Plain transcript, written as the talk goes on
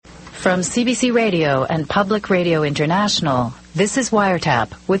From CBC Radio and Public Radio International, this is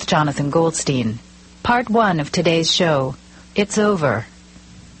WireTap with Jonathan Goldstein. Part 1 of today's show, It's Over.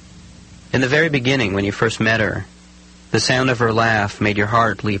 In the very beginning, when you first met her, the sound of her laugh made your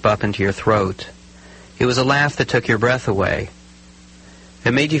heart leap up into your throat. It was a laugh that took your breath away.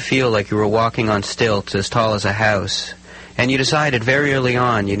 It made you feel like you were walking on stilts as tall as a house, and you decided very early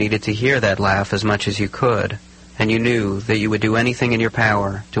on you needed to hear that laugh as much as you could, and you knew that you would do anything in your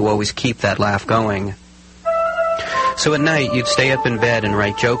power to always keep that laugh going. So at night, you'd stay up in bed and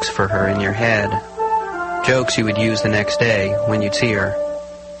write jokes for her in your head, jokes you would use the next day when you'd see her.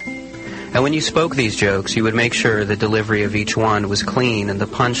 And when you spoke these jokes, you would make sure the delivery of each one was clean and the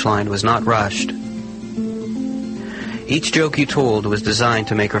punchline was not rushed. Each joke you told was designed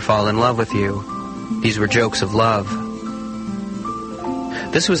to make her fall in love with you. These were jokes of love.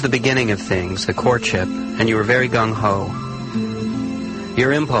 This was the beginning of things, the courtship, and you were very gung-ho.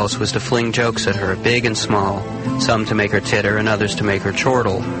 Your impulse was to fling jokes at her, big and small, some to make her titter and others to make her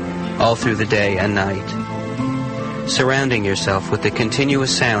chortle, all through the day and night, surrounding yourself with the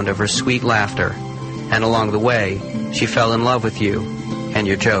continuous sound of her sweet laughter, and along the way, she fell in love with you and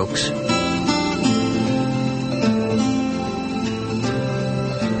your jokes.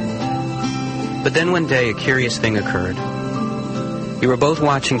 But then one day a curious thing occurred. You were both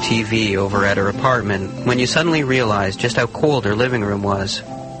watching TV over at her apartment when you suddenly realized just how cold her living room was.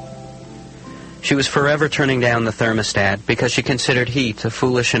 She was forever turning down the thermostat because she considered heat a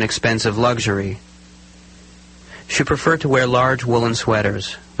foolish and expensive luxury. She preferred to wear large woolen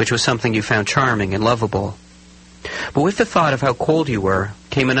sweaters, which was something you found charming and lovable. But with the thought of how cold you were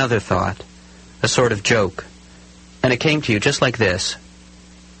came another thought, a sort of joke. And it came to you just like this.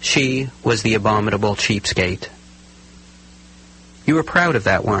 She was the abominable cheapskate. You were proud of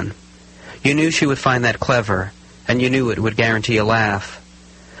that one. You knew she would find that clever, and you knew it would guarantee a laugh.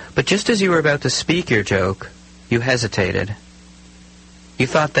 But just as you were about to speak your joke, you hesitated. You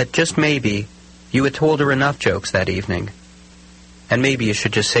thought that just maybe you had told her enough jokes that evening, and maybe you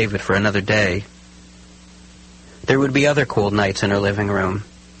should just save it for another day. There would be other cold nights in her living room,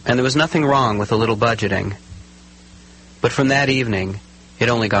 and there was nothing wrong with a little budgeting. But from that evening, it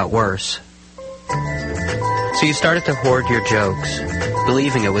only got worse. So you started to hoard your jokes,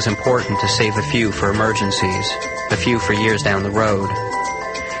 believing it was important to save a few for emergencies, a few for years down the road.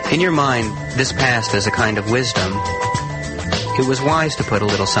 In your mind, this passed as a kind of wisdom. It was wise to put a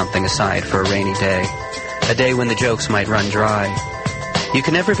little something aside for a rainy day, a day when the jokes might run dry. You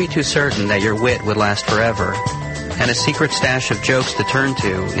can never be too certain that your wit would last forever, and a secret stash of jokes to turn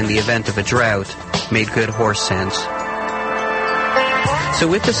to in the event of a drought made good horse sense. So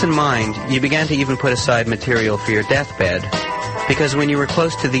with this in mind, you began to even put aside material for your deathbed, because when you were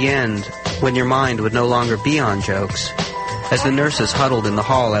close to the end, when your mind would no longer be on jokes, as the nurses huddled in the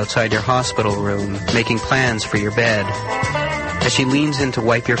hall outside your hospital room, making plans for your bed, as she leans in to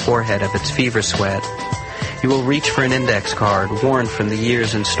wipe your forehead of its fever sweat, you will reach for an index card worn from the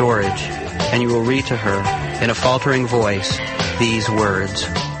years in storage, and you will read to her, in a faltering voice, these words,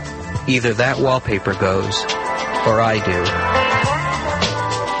 "Either that wallpaper goes, or I do."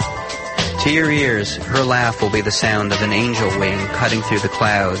 To your ears, her laugh will be the sound of an angel wing cutting through the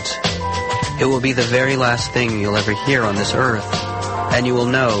clouds. It will be the very last thing you'll ever hear on this earth, and you will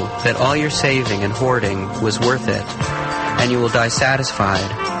know that all your saving and hoarding was worth it, and you will die satisfied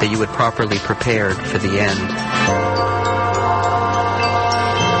that you had properly prepared for the end.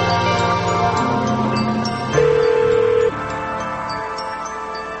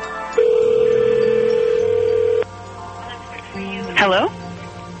 Hello?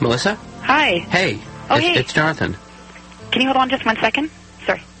 Melissa? Hi. Hey. Hey. It's Jonathan. Can you hold on just 1 second?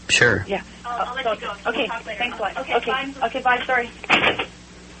 Sorry. Sure. Yeah. I'll let you go. Okay. Thanks a lot. Okay, bye. Sorry.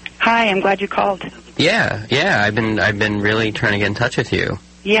 Hi, I'm glad you called. Yeah. I've been really trying to get in touch with you.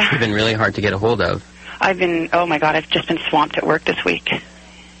 Yeah. You've been really hard to get a hold of. Oh my God, I've just been swamped at work this week.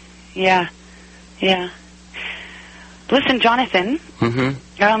 Yeah. Listen, Jonathan.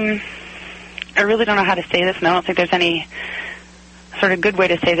 Mm-hmm. I really don't know how to say this, and I don't think there's any sort of good way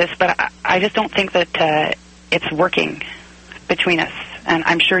to say this, but I just don't think that it's working between us, and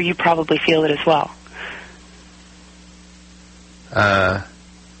I'm sure you probably feel it as well. No,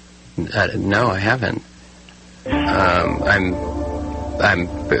 I haven't. I'm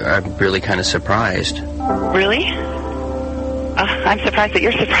really kind of surprised. Really? I'm surprised that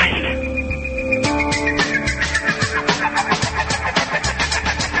you're surprised.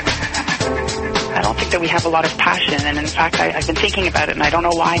 I don't think that we have a lot of passion, and in fact, I've been thinking about it, and I don't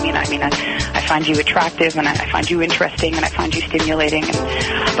know why. I find you attractive, and I find you interesting, and I find you stimulating.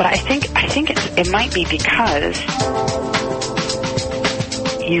 But I think it might be because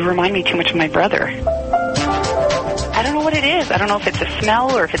you remind me too much of my brother. I don't know what it is. I don't know if it's a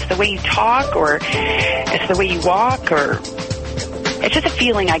smell or if it's the way you talk or it's the way you walk or it's just a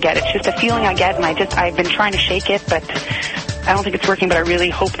feeling I get. It's just a feeling I get, and I've been trying to shake it, but I don't think it's working, but I really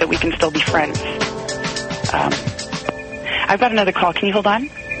hope that we can still be friends. I've got another call. Can you hold on?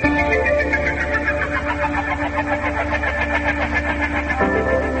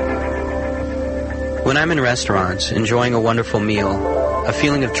 When I'm in restaurants, enjoying a wonderful meal, a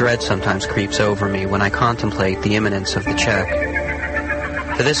feeling of dread sometimes creeps over me when I contemplate the imminence of the check.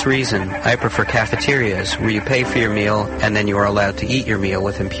 For this reason, I prefer cafeterias where you pay for your meal and then you are allowed to eat your meal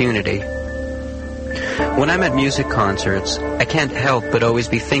with impunity. When I'm at music concerts, I can't help but always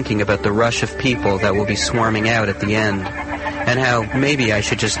be thinking about the rush of people that will be swarming out at the end, and how maybe I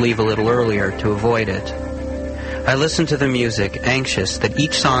should just leave a little earlier to avoid it. I listen to the music, anxious that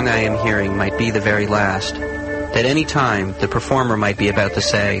each song I am hearing might be the very last, that any time the performer might be about to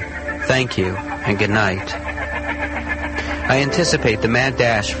say, "Thank you," and "Good night." I anticipate the mad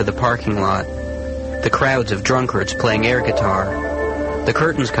dash for the parking lot, the crowds of drunkards playing air guitar, the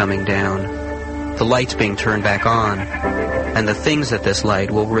curtains coming down, the lights being turned back on, and the things that this light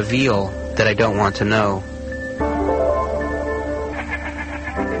will reveal that I don't want to know.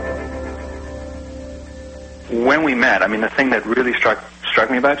 When we met, I mean, the thing that really struck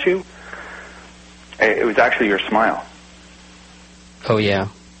me about you, it was actually your smile. Oh, yeah?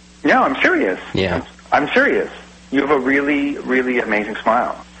 No, I'm serious. Yeah. I'm serious. You have a really, really amazing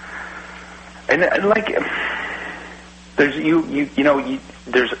smile. And like, you have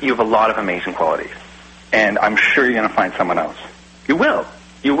a lot of amazing qualities. And I'm sure you're going to find someone else. You will.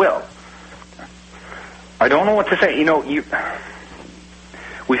 You will. I don't know what to say.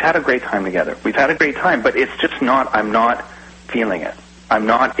 We've had a great time together. We've had a great time, but it's just not, I'm not feeling it.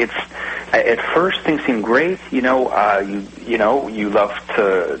 At first things seem great, you love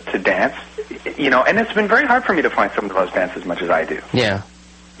to dance, and it's been very hard for me to find someone who loves dance as much as I do. Yeah.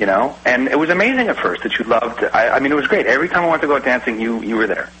 And it was amazing at first that you loved, I mean, it was great. Every time I wanted to go out dancing, you were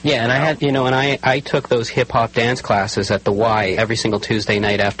there. Yeah, and I had, I took those hip-hop dance classes at the Y every single Tuesday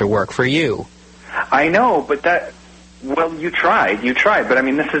night after work for you. I know, but well, you tried, but I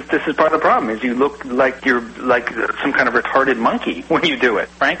mean, this is part of the problem, is you look like you're like some kind of retarded monkey when you do it,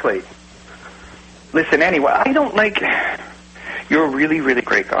 frankly. Listen, anyway, you're a really, really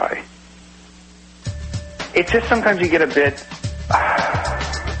great guy. It's just sometimes you get a bit,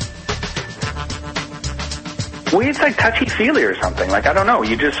 well, it's like touchy-feely or something. Like, I don't know,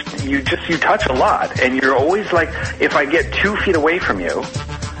 you touch a lot, and you're always like, if I get 2 feet away from you,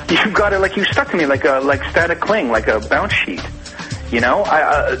 you've got it, like you stuck to me like static cling, like a bounce sheet.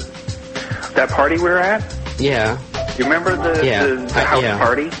 That party we were at? Yeah. You remember the house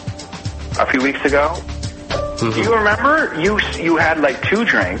party a few weeks ago? Mm-hmm. Do you remember? You had like 2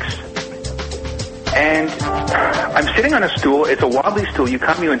 drinks, and I'm sitting on a stool. It's a wobbly stool. You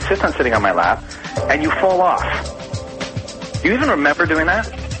insist on sitting on my lap, and you fall off. Do you even remember doing that?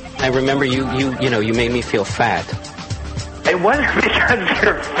 I remember you made me feel fat. It wasn't because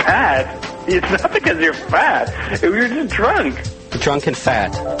you're fat. It's not because you're fat. You're just drunk. Drunk and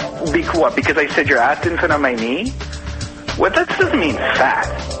fat. What? Because I said your ass didn't fit on my knee? What? That doesn't mean fat.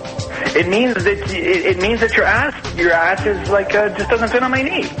 It means that your ass is like just doesn't fit on my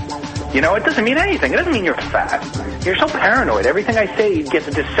knee. It doesn't mean anything. It doesn't mean you're fat. You're so paranoid. Everything I say gets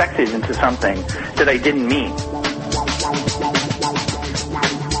dissected into something that I didn't mean.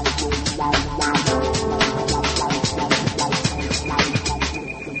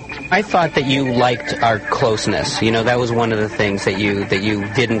 I thought that you liked our closeness. That was one of the things that you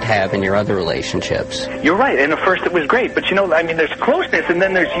didn't have in your other relationships. You're right, and at first it was great, but there's closeness, and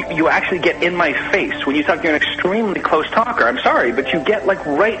then there's you actually get in my face. When you talk, you're an extremely close talker. I'm sorry, but you get like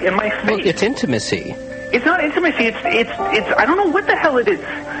right in my face. Well, it's intimacy. It's not intimacy. It's I don't know what the hell it is.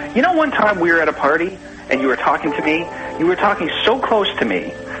 One time we were at a party and you were talking to me. You were talking so close to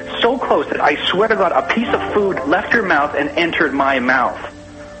me, so close that I swear to God, a piece of food left your mouth and entered my mouth.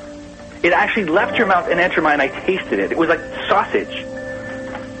 It actually left your mouth and entered mine. I tasted it. It was like sausage.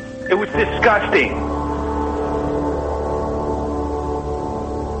 It was disgusting.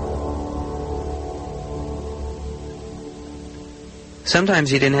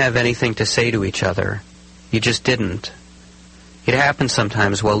 Sometimes you didn't have anything to say to each other. You just didn't. It happened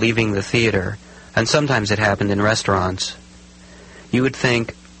sometimes while leaving the theater, and sometimes it happened in restaurants. You would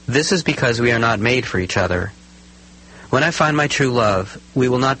think, this is because we are not made for each other. When I find my true love, we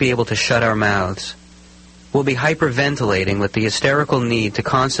will not be able to shut our mouths. We'll be hyperventilating with the hysterical need to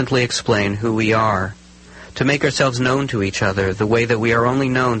constantly explain who we are, to make ourselves known to each other the way that we are only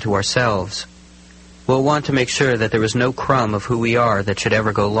known to ourselves. We'll want to make sure that there is no crumb of who we are that should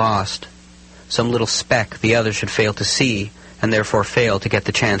ever go lost. Some little speck the other should fail to see, and therefore fail to get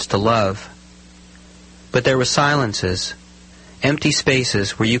the chance to love. But there were silences, empty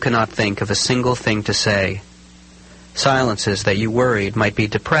spaces where you cannot think of a single thing to say. Silences that you worried might be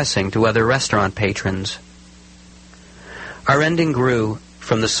depressing to other restaurant patrons. Our ending grew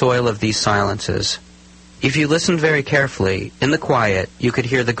from the soil of these silences. If you listened very carefully, in the quiet, you could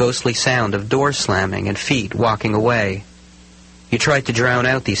hear the ghostly sound of doors slamming and feet walking away. You tried to drown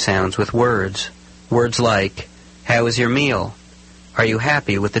out these sounds with words. Words like, "How is your meal? Are you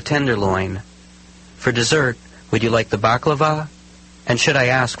happy with the tenderloin? For dessert, would you like the baklava? And should I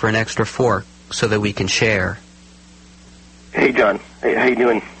ask for an extra fork so that we can share?" Hey, John. Hey, how you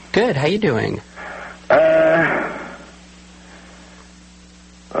doing? Good. How you doing?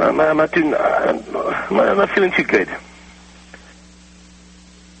 I'm not feeling too good.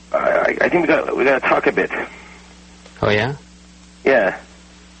 I think we gotta talk a bit. Oh, yeah? Yeah.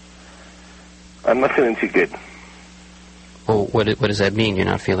 I'm not feeling too good. Well, what does that mean, you're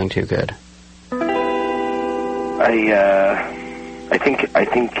not feeling too good? I think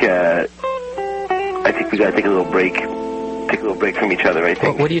we gotta take a little break. Take a little break from each other, I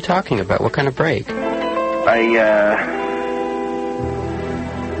think. What are you talking about? What kind of break? I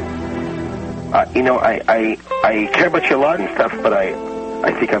care about you a lot and stuff, but I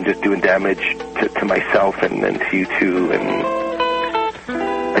think I'm just doing damage to myself and to you too, and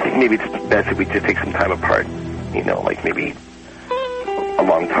I think maybe it's best if we just take some time apart, like maybe a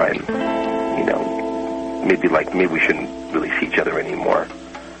long time, maybe we shouldn't really see each other anymore.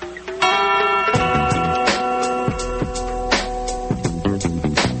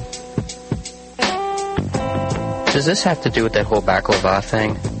 Does this have to do with that whole baklava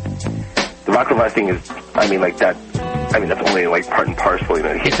thing? The baklava thing is, that's only like part and parcel,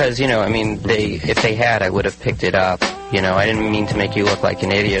 Because, if they had, I would have picked it up. I didn't mean to make you look like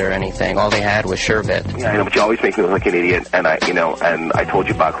an idiot or anything. All they had was sherbet. Yeah, I know, but you always make me look like an idiot, and I told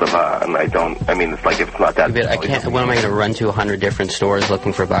you baklava, and it's like if it's not that... But I can't, what am I going to run to 100 different stores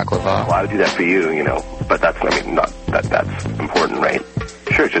looking for baklava? Well, I would do that for you, but that's, not that's important, right?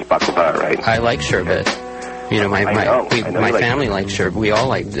 Sure, it's just baklava, right? I like sherbet. My family likes sherbet. We all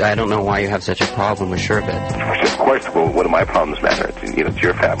like. I don't know why you have such a problem with sherbet. Of course, well, what do my problems matter? It's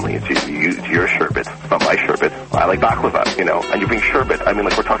your family. It's your sherbet. It's not my sherbet. I like baklava, and you bring sherbet.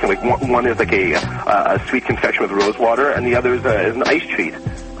 We're talking one is like a sweet confection with rose water, and the other is an ice treat.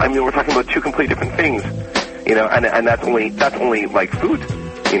 We're talking about two completely different things, and that's only like food,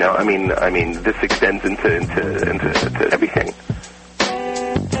 this extends into everything.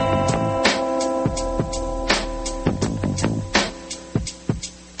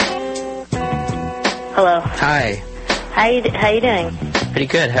 Hello. Hi. How you doing? Pretty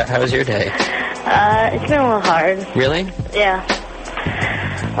good. How was your day? It's been a little hard. Really? Yeah.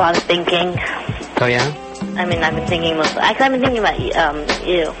 A lot of thinking. Oh, yeah? I've been thinking mostly. Actually, I've been thinking about you.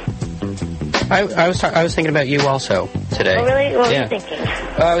 I was thinking about you also today. Oh, really? What were you thinking?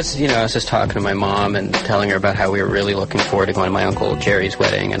 I was just talking to my mom and telling her about how we were really looking forward to going to my Uncle Jerry's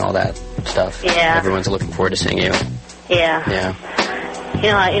wedding and all that stuff. Yeah. Everyone's looking forward to seeing you. Yeah. Yeah.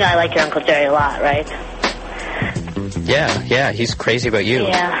 I like your Uncle Jerry a lot, right? Yeah, he's crazy about you.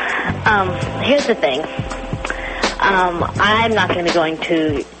 Yeah. Here's the thing. I'm not going to be going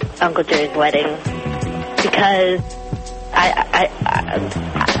to Uncle Jerry's wedding because I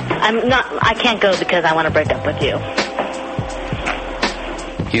can't go because I want to break up with you.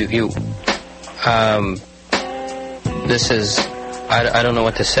 This is, I don't know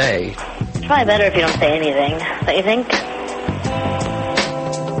what to say. It's probably better if you don't say anything, don't you think?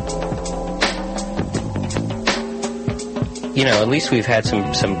 At least we've had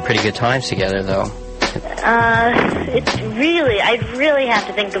some pretty good times together, though. I'd really have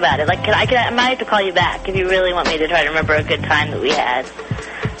to think about it. Like, I might have to call you back if you really want me to try to remember a good time that we had.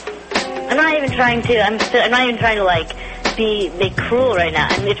 I'm not even trying to like be cruel right now.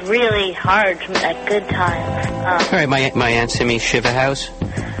 It's really hard to make that good time. All right, my Aunt Simmy's Shiva house.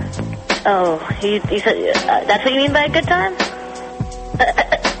 Oh, you said that's what you mean by a good time?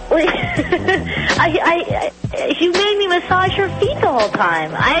 You made me massage her feet the whole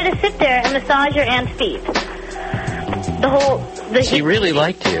time. I had to sit there and massage your aunt's feet. She really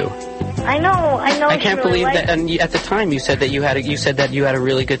liked you. I know. I can't believe that. And at the time, you said that you had a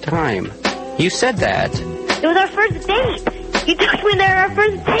really good time. You said that. It was our first date. You took me there on our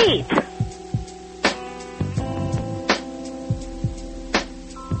first date.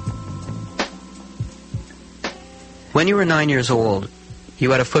 When you were 9 years old,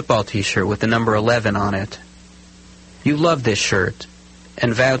 you had a football T-shirt with the number 11 on it. You loved this shirt,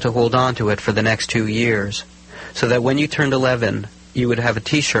 and vowed to hold on to it for the next 2 years, so that when you turned 11, you would have a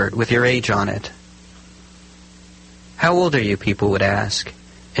T-shirt with your age on it. "How old are you?" people would ask,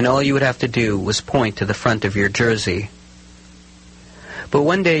 and all you would have to do was point to the front of your jersey. But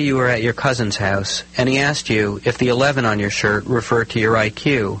one day you were at your cousin's house, and he asked you if the 11 on your shirt referred to your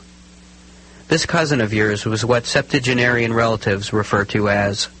IQ. This cousin of yours was what septuagenarian relatives refer to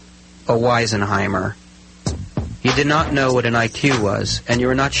as a Weisenheimer. You did not know what an IQ was, and you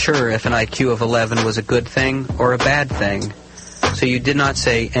were not sure if an IQ of 11 was a good thing or a bad thing, so you did not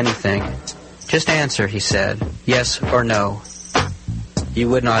say anything. "Just answer," he said, "yes or no." You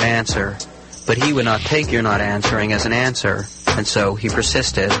would not answer, but he would not take your not answering as an answer, and so he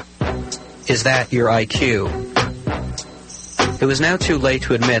persisted. "Is that your IQ?" It was now too late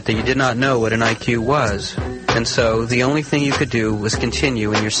to admit that you did not know what an IQ was, and so the only thing you could do was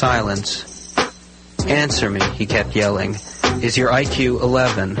continue in your silence. "Answer me," he kept yelling. "Is your IQ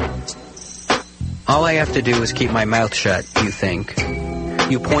 11? All I have to do is keep my mouth shut, you think.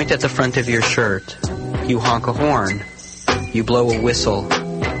 You point at the front of your shirt. You honk a horn. You blow a whistle.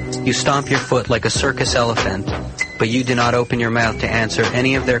 You stomp your foot like a circus elephant, but you do not open your mouth to answer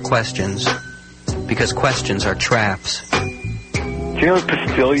any of their questions, because questions are traps. Do you know what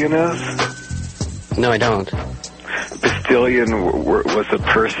Postilion is? No, I don't. Postilion was a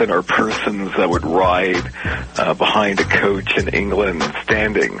person or persons that would ride behind a coach in England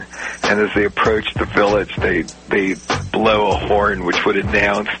standing, and as they approached the village, they'd blow a horn which would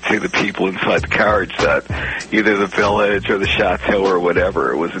announce to the people inside the carriage that either the village or the chateau or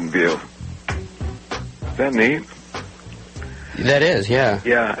whatever was in view. Is that neat? That is, yeah.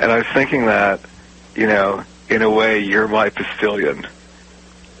 Yeah, and I was thinking that, you know, in a way, you're my Postilion.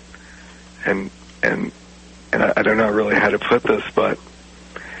 And I don't know really how to put this, but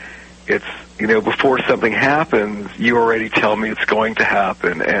it's, you know, before something happens, you already tell me it's going to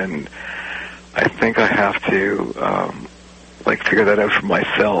happen, and I think I have to, figure that out for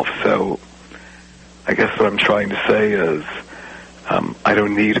myself. So I guess what I'm trying to say is I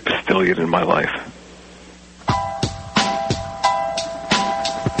don't need a Postilion in my life.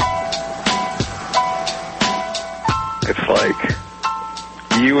 It's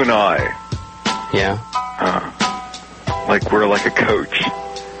like you and I. Yeah. Like we're like a coach,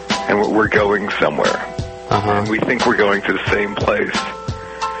 and we're going somewhere. And we think we're going to the same place.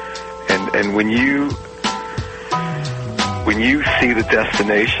 And when you see the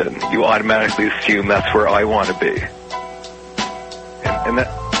destination, you automatically assume that's where I want to be.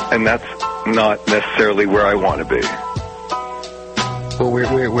 And that's not necessarily where I want to be. Well,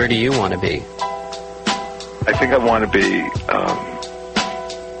 where do you want to be? I think I want to be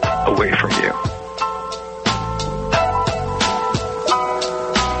away from you.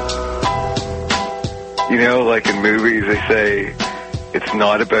 You know, like in movies, they say, it's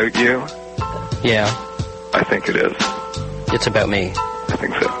not about you. Yeah. I think it is. It's about me. I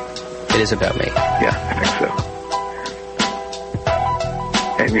think so. It is about me. Yeah, I think so.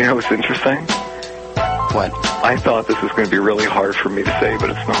 And you know what's interesting? What? I thought this was going to be really hard for me to say, but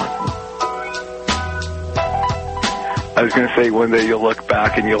it's not. I was going to say one day you'll look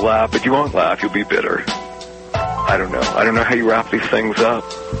back and you'll laugh, but you won't laugh. You'll be bitter. I don't know. I don't know how you wrap these things up.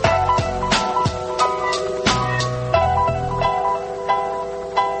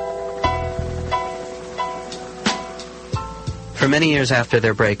 For many years after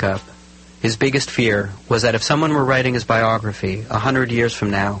their breakup, his biggest fear was that if someone were writing his biography 100 years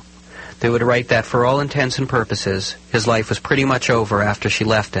from now, they would write that for all intents and purposes, his life was pretty much over after she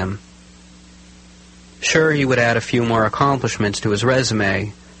left him. Sure, he would add a few more accomplishments to his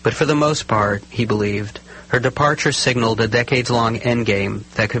resume, but for the most part, he believed, her departure signaled a decades-long endgame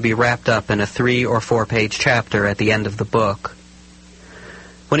that could be wrapped up in a 3- or 4-page chapter at the end of the book.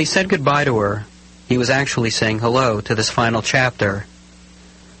 When he said goodbye to her, he was actually saying hello to this final chapter.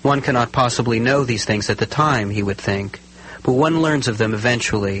 One cannot possibly know these things at the time, he would think, but one learns of them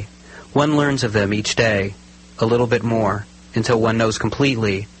eventually. One learns of them each day, a little bit more, until one knows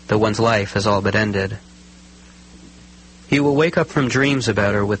completely that one's life has all but ended. He will wake up from dreams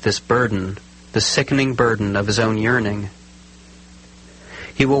about her with this burden, the sickening burden of his own yearning.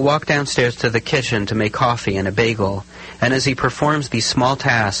 He will walk downstairs to the kitchen to make coffee and a bagel, and as he performs these small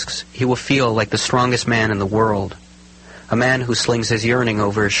tasks, he will feel like the strongest man in the world, a man who slings his yearning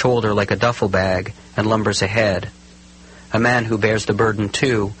over his shoulder like a duffel bag and lumbers ahead, a man who bears the burden,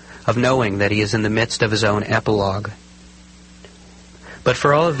 too, of knowing that he is in the midst of his own epilogue. But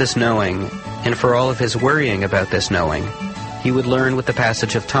for all of this knowing, and for all of his worrying about this knowing, he would learn with the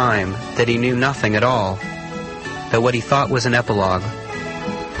passage of time that he knew nothing at all, that what he thought was an epilogue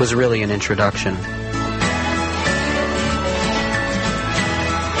was really an introduction.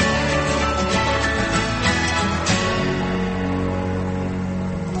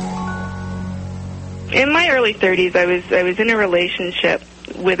 In my early 30s, I was in a relationship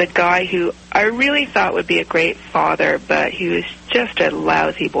with a guy who I really thought would be a great father, but he was just a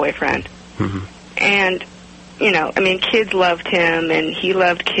lousy boyfriend. Mm-hmm. And, you know, I mean, kids loved him, and he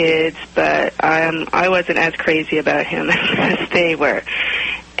loved kids, but I wasn't as crazy about him as they were.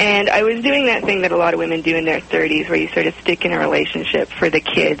 And I was doing that thing that a lot of women do in their 30s, where you sort of stick in a relationship for the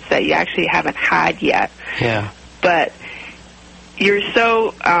kids that you actually haven't had yet. Yeah. But you're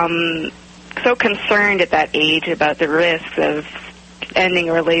so concerned at that age about the risks of ending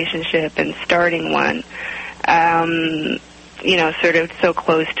a relationship and starting one, you know, sort of so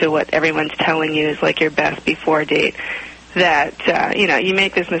close to what everyone's telling you is like your best before date, that, you know, you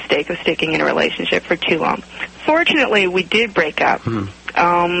make this mistake of sticking in a relationship for too long. Fortunately, we did break up.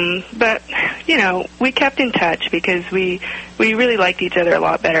 But, you know, we kept in touch because we really liked each other a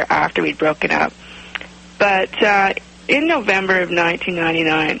lot better after we'd broken up. But in November of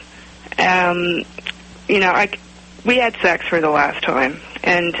 1999, you know, we had sex for the last time,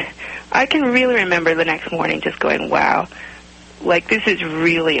 and I can really remember the next morning just going, wow, like, this is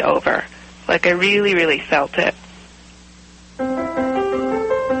really over. Like, I really, really felt it.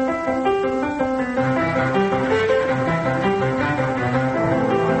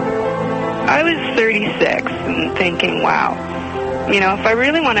 I was 36 and thinking, wow, you know, if I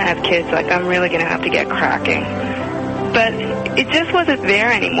really want to have kids, like, I'm really going to have to get cracking. But it just wasn't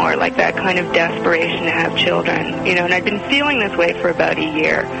there anymore, like that kind of desperation to have children, you know, and I'd been feeling this way for about a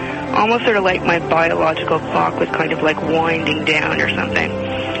year, almost sort of like my biological clock was kind of like winding down or something.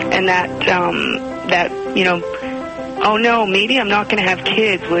 And that, you know, oh no, maybe I'm not going to have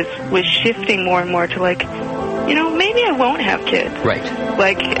kids was shifting more and more to like, you know, maybe I won't have kids. Right.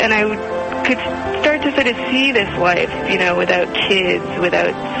 Like, and I could start to sort of see this life, you know, without kids,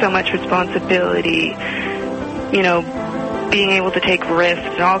 without so much responsibility, you know, being able to take risks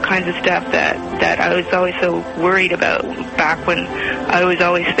and all kinds of stuff that I was always so worried about back when I was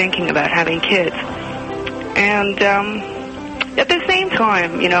always thinking about having kids. And at the same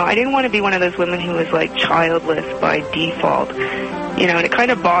time, you know, I didn't want to be one of those women who was like childless by default. You know, and it kind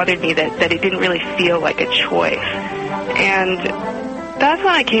of bothered me that it didn't really feel like a choice. And that's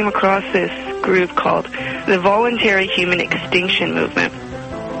when I came across this group called the Voluntary Human Extinction Movement,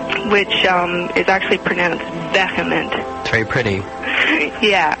 which is actually pronounced vehement. It's very pretty.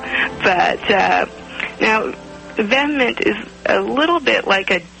 Yeah, but now vehement is a little bit like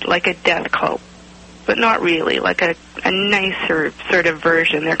a death cult, but not really, like a nicer sort of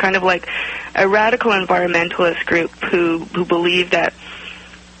version. They're kind of like a radical environmentalist group who believe that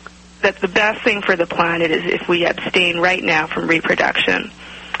the best thing for the planet is if we abstain right now from reproduction.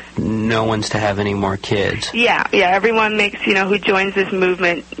 No one's to have any more kids. Yeah, everyone makes, you know, who joins this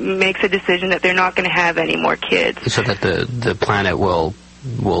movement makes a decision that they're not going to have any more kids. So that the planet will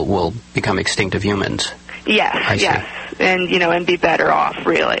become extinct of humans. Yes, yes. And, you know, and be better off,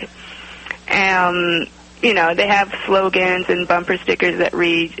 really. You know, they have slogans and bumper stickers that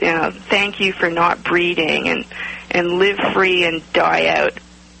read, you know, thank you for not breeding and live free and die out.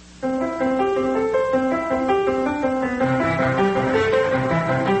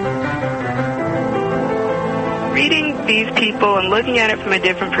 Reading these people and looking at it from a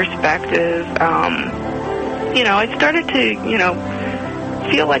different perspective, you know, I started to, you know,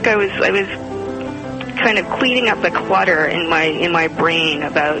 feel like I was kind of cleaning up the clutter in my brain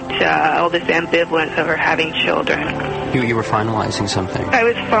about all this ambivalence over having children. You were finalizing something. I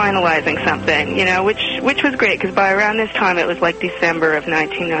was finalizing something, you know, which was great, because by around this time it was like December of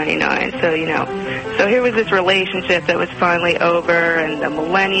 1999. So, you know, so here was this relationship that was finally over, and the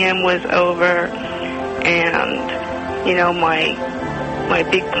millennium was over, and, you know, my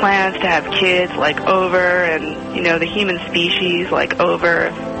big plans to have kids, like, over, and, you know, the human species, like, over.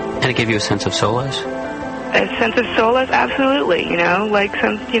 And it gave you a sense of solace? A sense of solace, absolutely, you know, like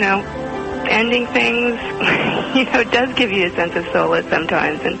some, you know, ending things, you know, does give you a sense of solace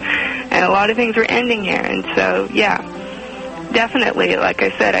sometimes, and a lot of things were ending here, and so, yeah, definitely, like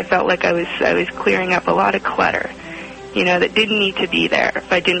I said, I felt like I was clearing up a lot of clutter, you know, that didn't need to be there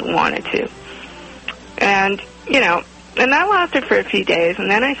if I didn't want it to. And, you know, and that lasted for a few days, and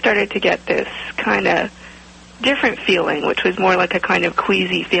then I started to get this kind of different feeling, which was more like a kind of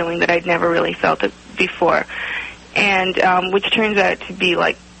queasy feeling that I'd never really felt it before, and which turns out to be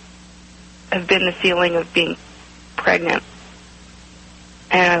like, have been the feeling of being pregnant.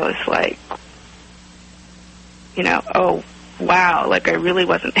 And I was like, you know, oh, wow, like I really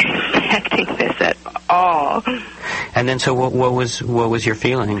wasn't expecting this at all. And then, so what was your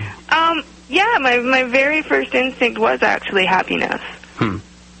feeling? Yeah, my very first instinct was actually happiness.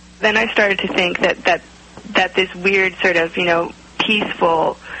 Then I started to think that this weird sort of, you know,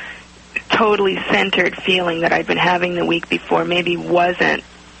 peaceful totally centered feeling that I'd been having the week before maybe wasn't,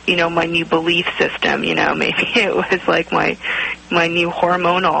 my new belief system, maybe it was like my new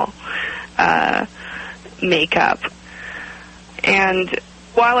hormonal makeup. And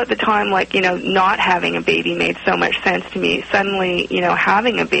while at the time, not having a baby made so much sense to me, suddenly,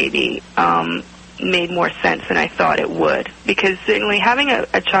 having a baby made more sense than I thought it would. Because certainly having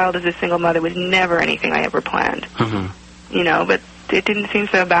a child as a single mother was never anything I ever planned. Mm-hmm. But it didn't seem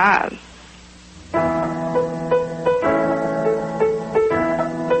so bad.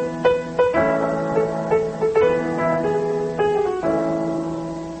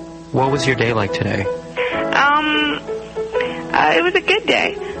 What was your day like today? It was a good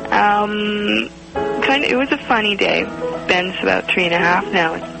day. It was a funny day. Ben's about 3.5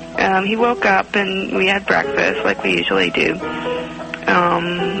 now. He woke up and we had breakfast like we usually do.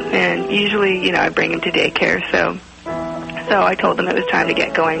 And usually, I bring him to daycare, so I told him it was time to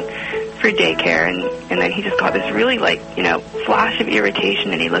get going for daycare, and then he just got this really, flash of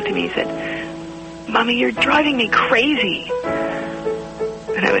irritation, and he looked at me and said, "Mommy, you're driving me crazy."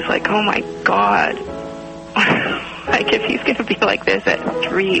 And I was like, oh my God. If he's going to be like this at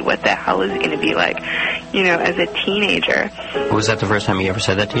 3, what the hell is he going to be like, as a teenager? Was that the first time he ever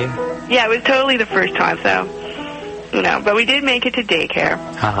said that to you? Yeah, it was totally the first time, so, but we did make it to daycare.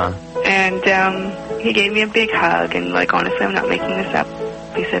 Uh-huh. And he gave me a big hug, and, honestly, I'm not making this up.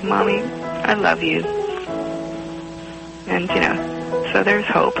 He said, "Mommy, I love you." And, so there's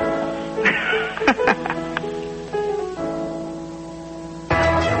hope.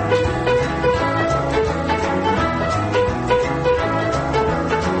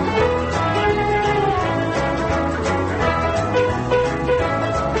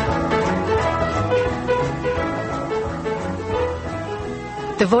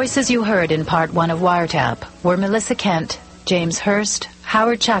 The voices you heard in Part 1 of Wiretap were Melissa Kent, James Hurst,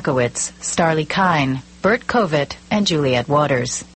 Howard Chakowitz, Starley Kine, Bert Kovitt, and Juliet Waters.